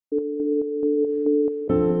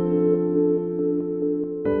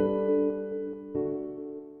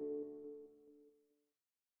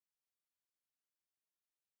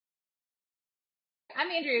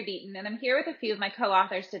I'm Andrea Beaton, and I'm here with a few of my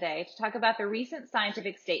co-authors today to talk about the recent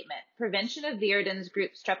scientific statement, Prevention of Viridans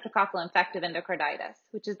Group Streptococcal Infective Endocarditis,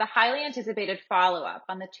 which is the highly anticipated follow-up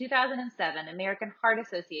on the 2007 American Heart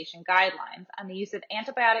Association guidelines on the use of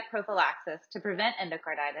antibiotic prophylaxis to prevent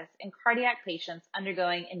endocarditis in cardiac patients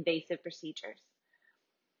undergoing invasive procedures.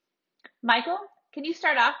 Michael, can you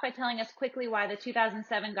start off by telling us quickly why the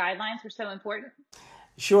 2007 guidelines were so important?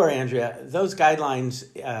 Sure, Andrea. Those guidelines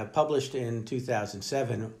published in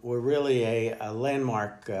 2007 were really a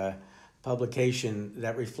landmark publication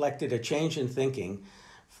that reflected a change in thinking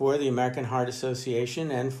for the American Heart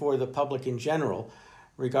Association and for the public in general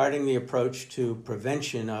regarding the approach to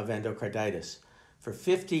prevention of endocarditis. For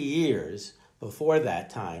 50 years before that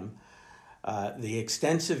time, the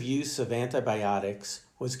extensive use of antibiotics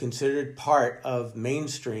was considered part of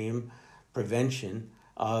mainstream prevention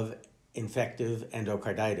of infective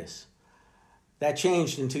endocarditis. That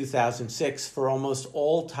changed in 2006 for almost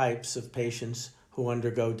all types of patients who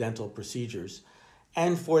undergo dental procedures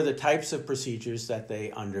and for the types of procedures that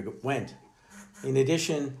they underwent. In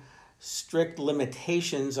addition, strict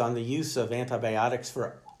limitations on the use of antibiotics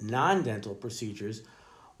for non-dental procedures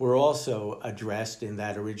were also addressed in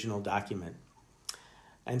that original document.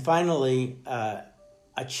 And finally,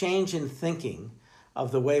 a change in thinking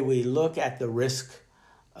of the way we look at the risk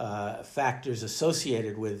factors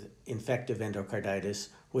associated with infective endocarditis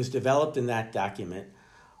was developed in that document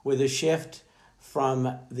with a shift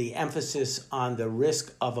from the emphasis on the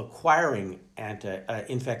risk of acquiring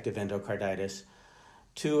infective endocarditis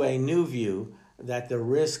to a new view that the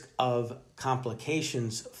risk of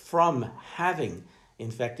complications from having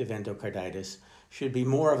infective endocarditis should be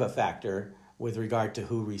more of a factor with regard to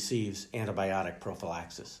who receives antibiotic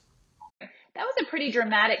prophylaxis. That was a pretty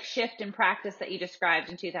dramatic shift in practice that you described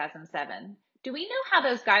in 2007. Do we know how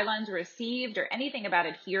those guidelines were received or anything about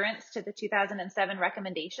adherence to the 2007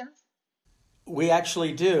 recommendations? We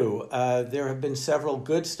actually do. There have been several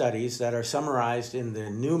good studies that are summarized in the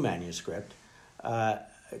new manuscript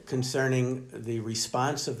concerning the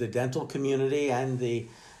response of the dental community and the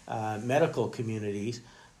medical communities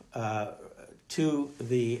to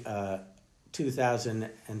the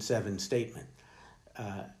 2007 statement.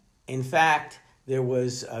 In fact, there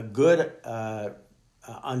was a good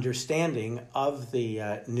understanding of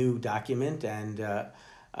the new document and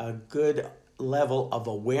a good level of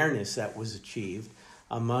awareness that was achieved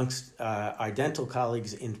amongst our dental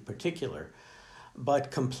colleagues in particular. But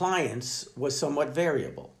compliance was somewhat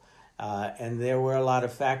variable, and there were a lot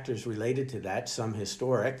of factors related to that, some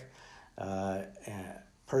historic,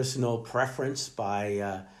 personal preference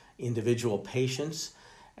by individual patients,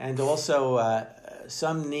 and also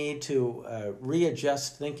some need to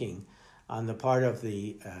readjust thinking on the part of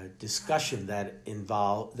the discussion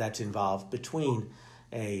that's involved between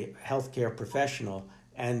a healthcare professional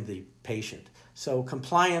and the patient. So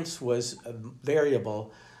compliance was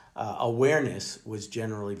variable. Awareness was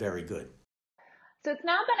generally very good. So it's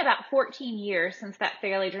now been about 14 years since that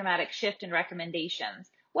fairly dramatic shift in recommendations.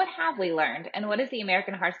 What have we learned, and what is the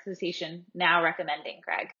American Heart Association now recommending,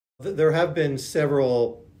 Craig? There have been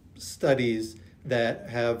several studies that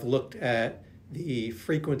have looked at the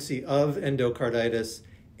frequency of endocarditis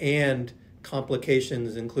and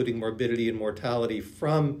complications, including morbidity and mortality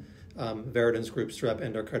from Viridans group strep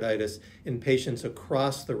endocarditis in patients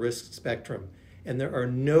across the risk spectrum. And there are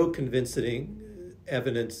no convincing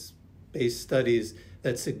evidence-based studies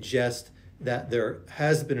that suggest that there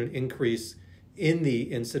has been an increase in the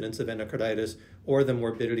incidence of endocarditis or the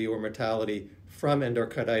morbidity or mortality from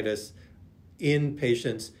endocarditis in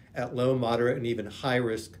patients at low, moderate, and even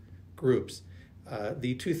high-risk groups.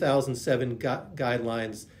 The 2007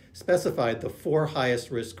 guidelines specified the 4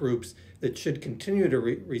 highest risk groups that should continue to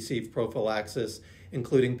receive prophylaxis,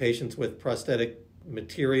 including patients with prosthetic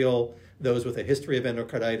material, those with a history of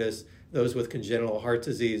endocarditis, those with congenital heart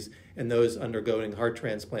disease, and those undergoing heart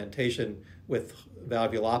transplantation with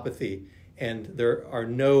valvulopathy. And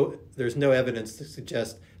there's no evidence to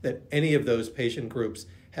suggest that any of those patient groups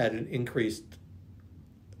had an increased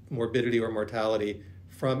morbidity or mortality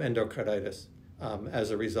from endocarditis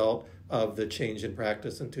as a result of the change in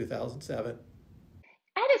practice in 2007.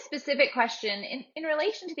 I had a specific question in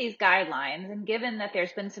relation to these guidelines, and given that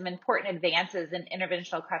there's been some important advances in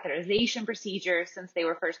interventional catheterization procedures since they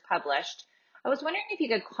were first published, I was wondering if you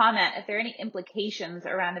could comment if there are any implications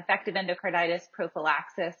around effective endocarditis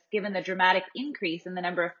prophylaxis, given the dramatic increase in the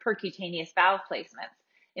number of percutaneous valve placements.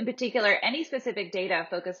 In particular, any specific data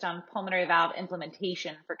focused on pulmonary valve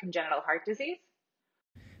implementation for congenital heart disease?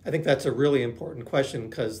 I think that's a really important question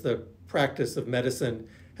because the practice of medicine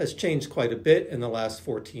has changed quite a bit in the last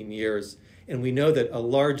 14 years. And we know that a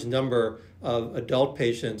large number of adult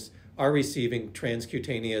patients are receiving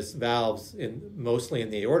transcutaneous valves, mostly in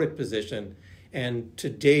the aortic position. And to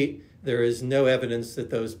date, there is no evidence that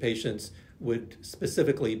those patients would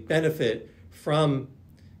specifically benefit from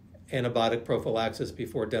antibiotic prophylaxis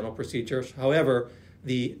before dental procedures. However,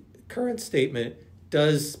 the current statement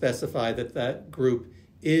does specify that that group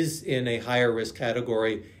is in a higher risk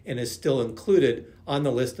category and is still included on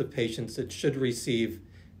the list of patients that should receive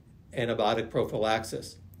antibiotic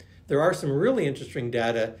prophylaxis. There are some really interesting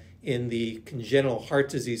data in the congenital heart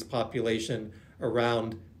disease population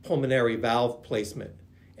around pulmonary valve placement.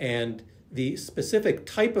 And the specific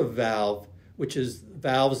type of valve, which is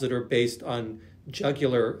valves that are based on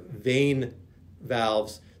jugular vein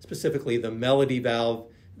valves, specifically the Melody valve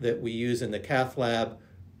that we use in the cath lab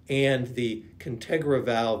and the Contegra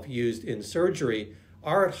valve used in surgery,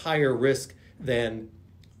 are at higher risk than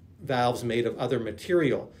valves made of other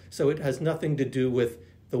material. So it has nothing to do with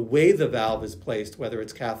the way the valve is placed, whether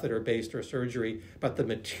it's catheter-based or surgery, but the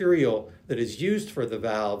material that is used for the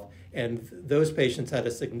valve. And those patients had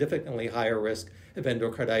a significantly higher risk of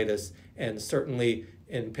endocarditis. And certainly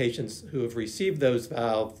in patients who have received those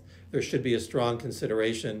valves, there should be a strong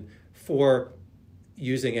consideration for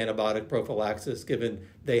using antibiotic prophylaxis, given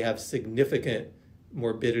they have significant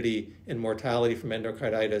morbidity and mortality from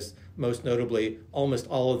endocarditis. Most notably, almost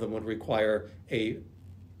all of them would require a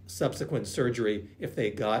subsequent surgery if they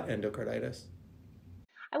got endocarditis.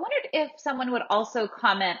 I wondered if someone would also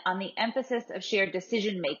comment on the emphasis of shared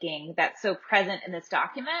decision-making that's so present in this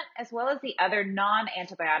document, as well as the other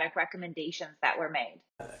non-antibiotic recommendations that were made.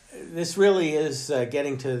 This really is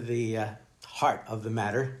getting to the heart of the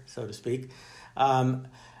matter, so to speak.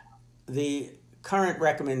 The current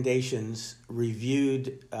recommendations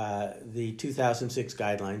reviewed the 2006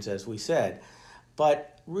 guidelines, as we said,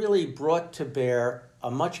 but really brought to bear a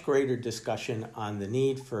much greater discussion on the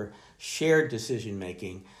need for shared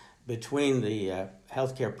decision-making between the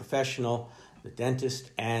healthcare professional, the dentist,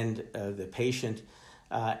 and the patient.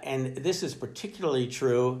 And this is particularly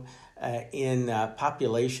true in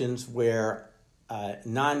populations where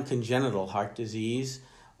non-congenital heart disease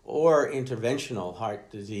or interventional heart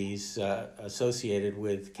disease associated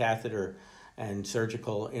with catheter and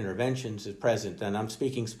surgical interventions is present. And I'm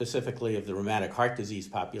speaking specifically of the rheumatic heart disease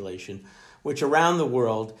population, which around the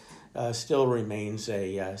world still remains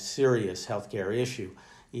a serious healthcare issue,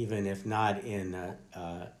 even if not in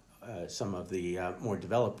some of the more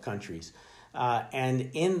developed countries. And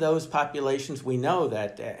in those populations, we know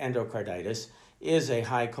that endocarditis is a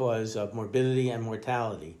high cause of morbidity and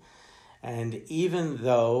mortality. And even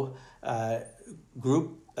though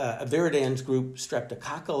Viridans group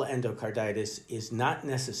Streptococcal endocarditis is not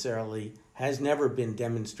necessarily, has never been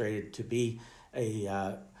demonstrated to be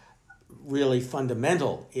a really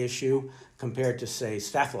fundamental issue compared to, say,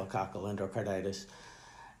 staphylococcal endocarditis,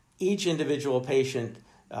 each individual patient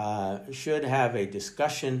should have a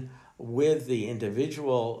discussion with the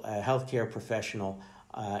individual healthcare professional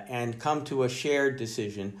and come to a shared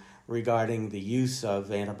decision regarding the use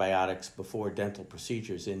of antibiotics before dental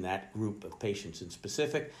procedures in that group of patients in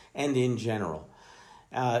specific and in general.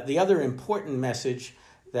 The other important message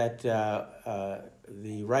that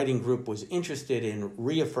the writing group was interested in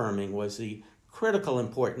reaffirming was the critical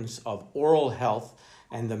importance of oral health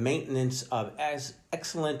and the maintenance of as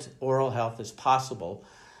excellent oral health as possible,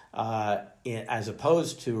 as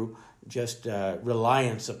opposed to just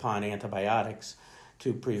reliance upon antibiotics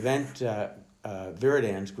to prevent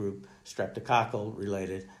Viridans group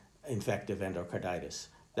streptococcal-related infective endocarditis.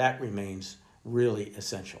 That remains really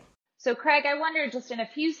essential. So Craig, I wonder just in a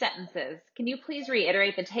few sentences, can you please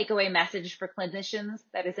reiterate the takeaway message for clinicians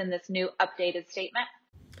that is in this new updated statement?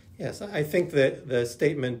 Yes, I think that the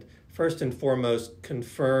statement first and foremost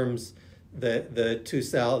confirms that the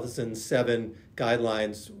 2007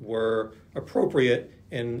 guidelines were appropriate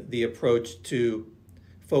in the approach to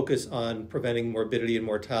focus on preventing morbidity and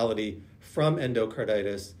mortality from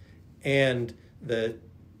endocarditis, and the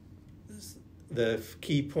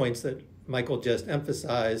key points that Michael just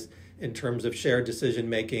emphasized in terms of shared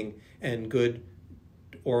decision-making and good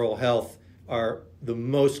oral health are the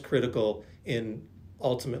most critical in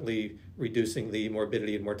ultimately reducing the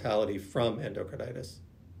morbidity and mortality from endocarditis.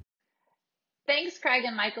 Thanks, Craig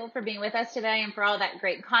and Michael, for being with us today and for all that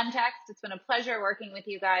great context. It's been a pleasure working with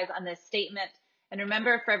you guys on this statement. And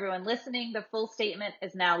remember, for everyone listening, the full statement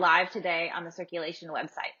is now live today on the Circulation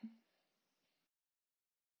website.